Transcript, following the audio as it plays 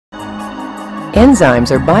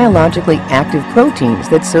Enzymes are biologically active proteins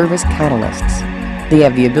that serve as catalysts. They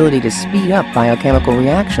have the ability to speed up biochemical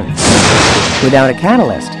reactions. Without a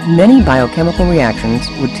catalyst, many biochemical reactions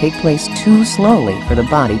would take place too slowly for the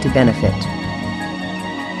body to benefit.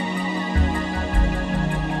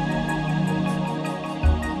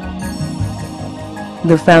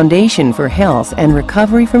 The foundation for health and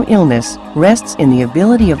recovery from illness rests in the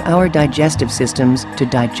ability of our digestive systems to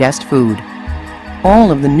digest food.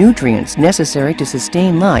 All of the nutrients necessary to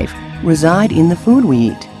sustain life reside in the food we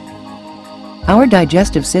eat. Our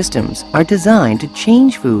digestive systems are designed to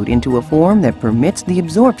change food into a form that permits the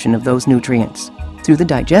absorption of those nutrients through the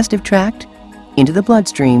digestive tract, into the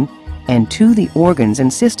bloodstream, and to the organs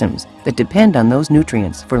and systems that depend on those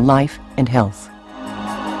nutrients for life and health.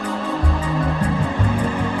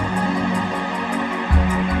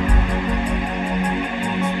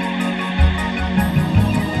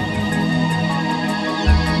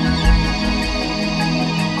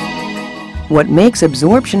 What makes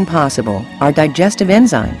absorption possible are digestive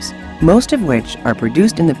enzymes, most of which are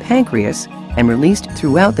produced in the pancreas and released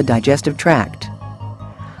throughout the digestive tract.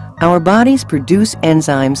 Our bodies produce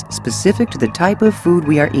enzymes specific to the type of food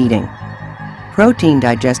we are eating.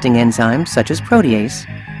 Protein-digesting enzymes such as protease,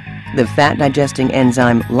 the fat-digesting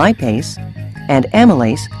enzyme lipase, and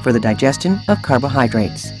amylase for the digestion of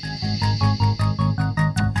carbohydrates.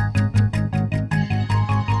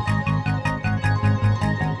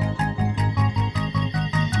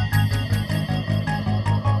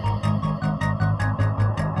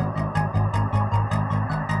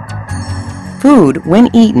 Food,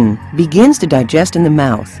 when eaten, begins to digest in the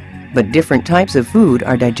mouth, but different types of food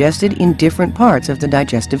are digested in different parts of the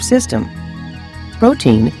digestive system.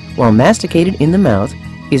 Protein, while masticated in the mouth,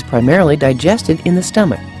 is primarily digested in the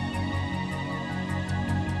stomach.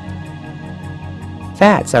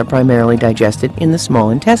 Fats are primarily digested in the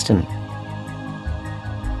small intestine.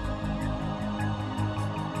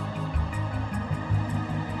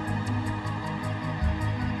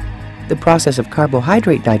 The process of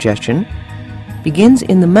carbohydrate digestion begins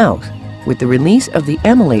in the mouth with the release of the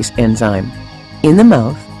amylase enzyme. In the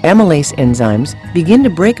mouth, amylase enzymes begin to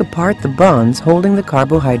break apart the bonds holding the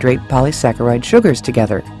carbohydrate polysaccharide sugars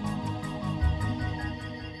together.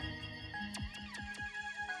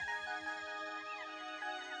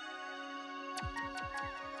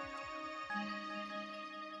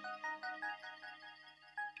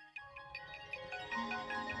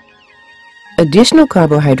 Additional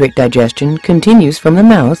carbohydrate digestion continues from the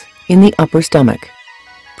mouth in the upper stomach.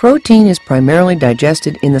 Protein is primarily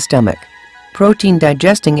digested in the stomach.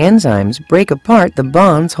 Protein-digesting enzymes break apart the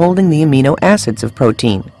bonds holding the amino acids of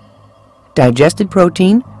protein. Digested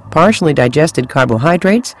protein, partially digested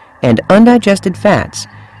carbohydrates, and undigested fats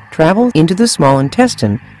travel into the small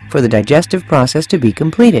intestine for the digestive process to be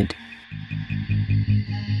completed.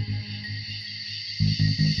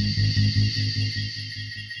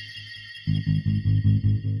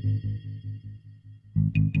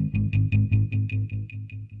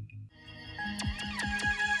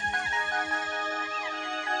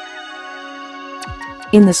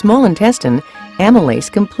 In the small intestine,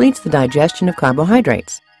 amylase completes the digestion of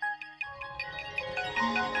carbohydrates.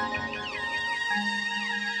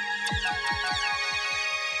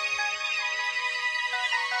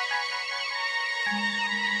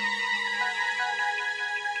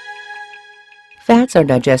 Fats are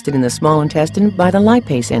digested in the small intestine by the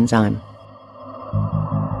lipase enzyme.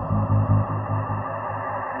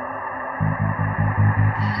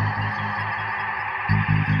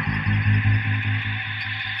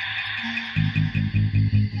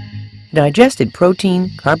 Digested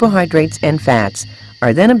protein, carbohydrates, and fats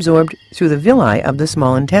are then absorbed through the villi of the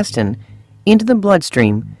small intestine into the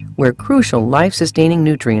bloodstream, where crucial life-sustaining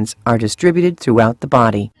nutrients are distributed throughout the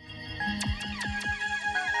body.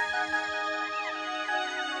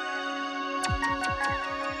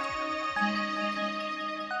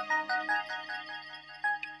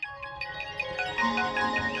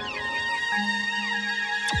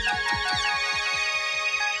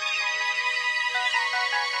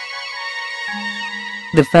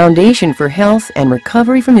 The foundation for health and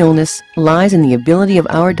recovery from illness lies in the ability of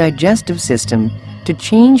our digestive system to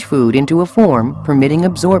change food into a form permitting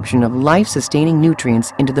absorption of life-sustaining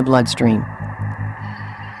nutrients into the bloodstream.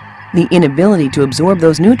 The inability to absorb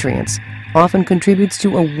those nutrients often contributes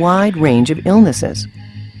to a wide range of illnesses.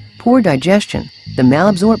 Poor digestion, the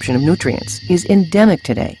malabsorption of nutrients, is endemic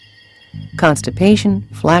today. Constipation,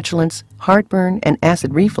 flatulence, heartburn, and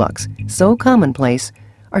acid reflux, so commonplace,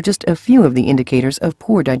 are just a few of the indicators of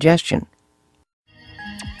poor digestion.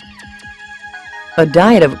 A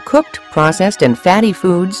diet of cooked, processed, and fatty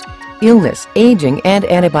foods, illness, aging, and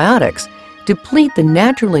antibiotics deplete the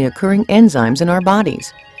naturally occurring enzymes in our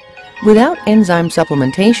bodies. Without enzyme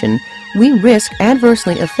supplementation, we risk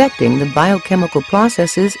adversely affecting the biochemical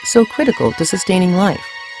processes so critical to sustaining life.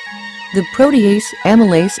 The protease,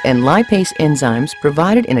 amylase, and lipase enzymes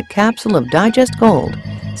provided in a capsule of Digest Gold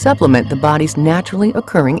supplement the body's naturally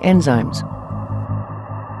occurring enzymes.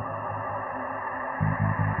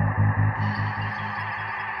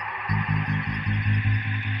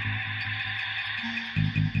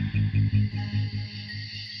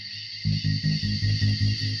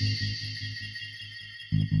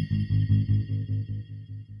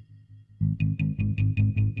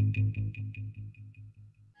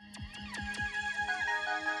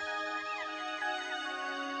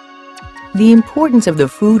 The importance of the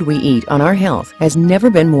food we eat on our health has never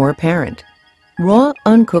been more apparent. Raw,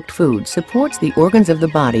 uncooked food supports the organs of the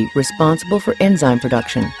body responsible for enzyme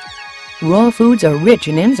production. Raw foods are rich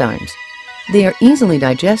in enzymes. They are easily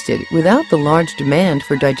digested without the large demand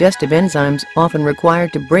for digestive enzymes often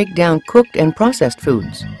required to break down cooked and processed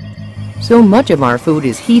foods. So much of our food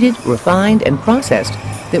is heated, refined, and processed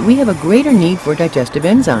that we have a greater need for digestive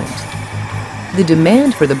enzymes. The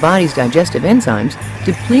demand for the body's digestive enzymes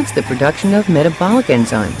depletes the production of metabolic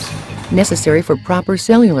enzymes, necessary for proper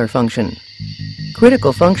cellular function.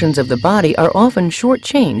 Critical functions of the body are often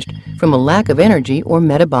shortchanged from a lack of energy or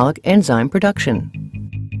metabolic enzyme production.